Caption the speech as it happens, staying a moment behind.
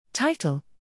Title: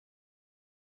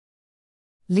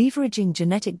 Leveraging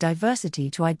genetic diversity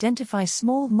to identify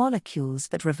small molecules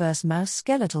that reverse mouse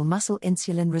skeletal muscle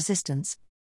insulin resistance.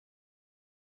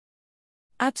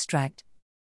 Abstract: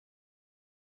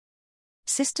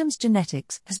 Systems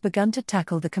Genetics has begun to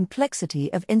tackle the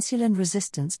complexity of insulin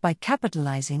resistance by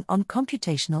capitalizing on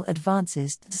computational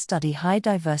advances to study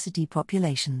high-diversity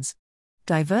populations.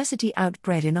 Diversity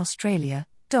Outbred in Australia,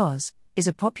 DOS, is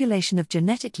a population of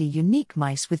genetically unique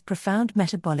mice with profound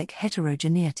metabolic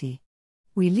heterogeneity.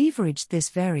 We leveraged this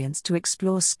variance to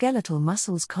explore skeletal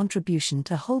muscle's contribution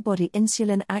to whole-body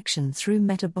insulin action through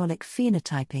metabolic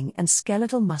phenotyping and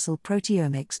skeletal muscle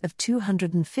proteomics of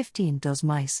 215 DOS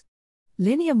mice.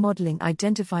 Linear modeling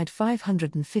identified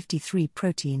 553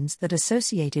 proteins that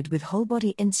associated with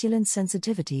whole-body insulin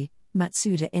sensitivity,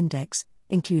 Matsuda index,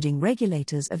 including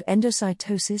regulators of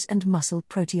endocytosis and muscle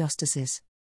proteostasis.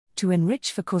 To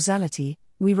enrich for causality,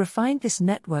 we refined this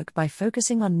network by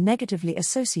focusing on negatively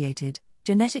associated,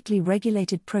 genetically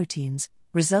regulated proteins,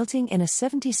 resulting in a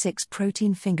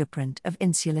 76-protein fingerprint of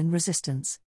insulin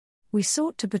resistance. We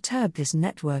sought to perturb this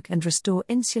network and restore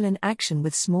insulin action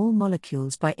with small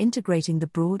molecules by integrating the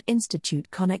Broad Institute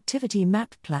Connectivity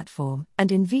Map platform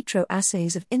and in vitro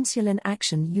assays of insulin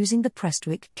action using the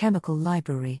Prestwick chemical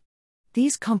library.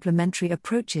 These complementary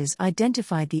approaches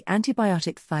identified the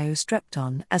antibiotic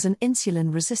thiostrepton as an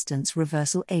insulin resistance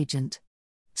reversal agent.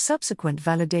 Subsequent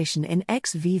validation in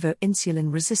ex vivo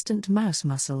insulin-resistant mouse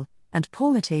muscle and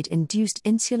palmitate-induced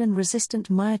insulin-resistant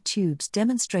myotubes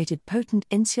demonstrated potent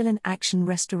insulin action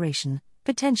restoration,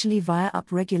 potentially via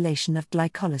upregulation of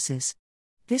glycolysis.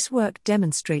 This work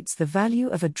demonstrates the value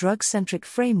of a drug-centric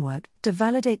framework to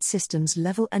validate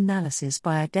systems-level analysis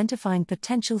by identifying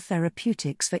potential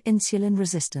therapeutics for insulin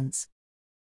resistance.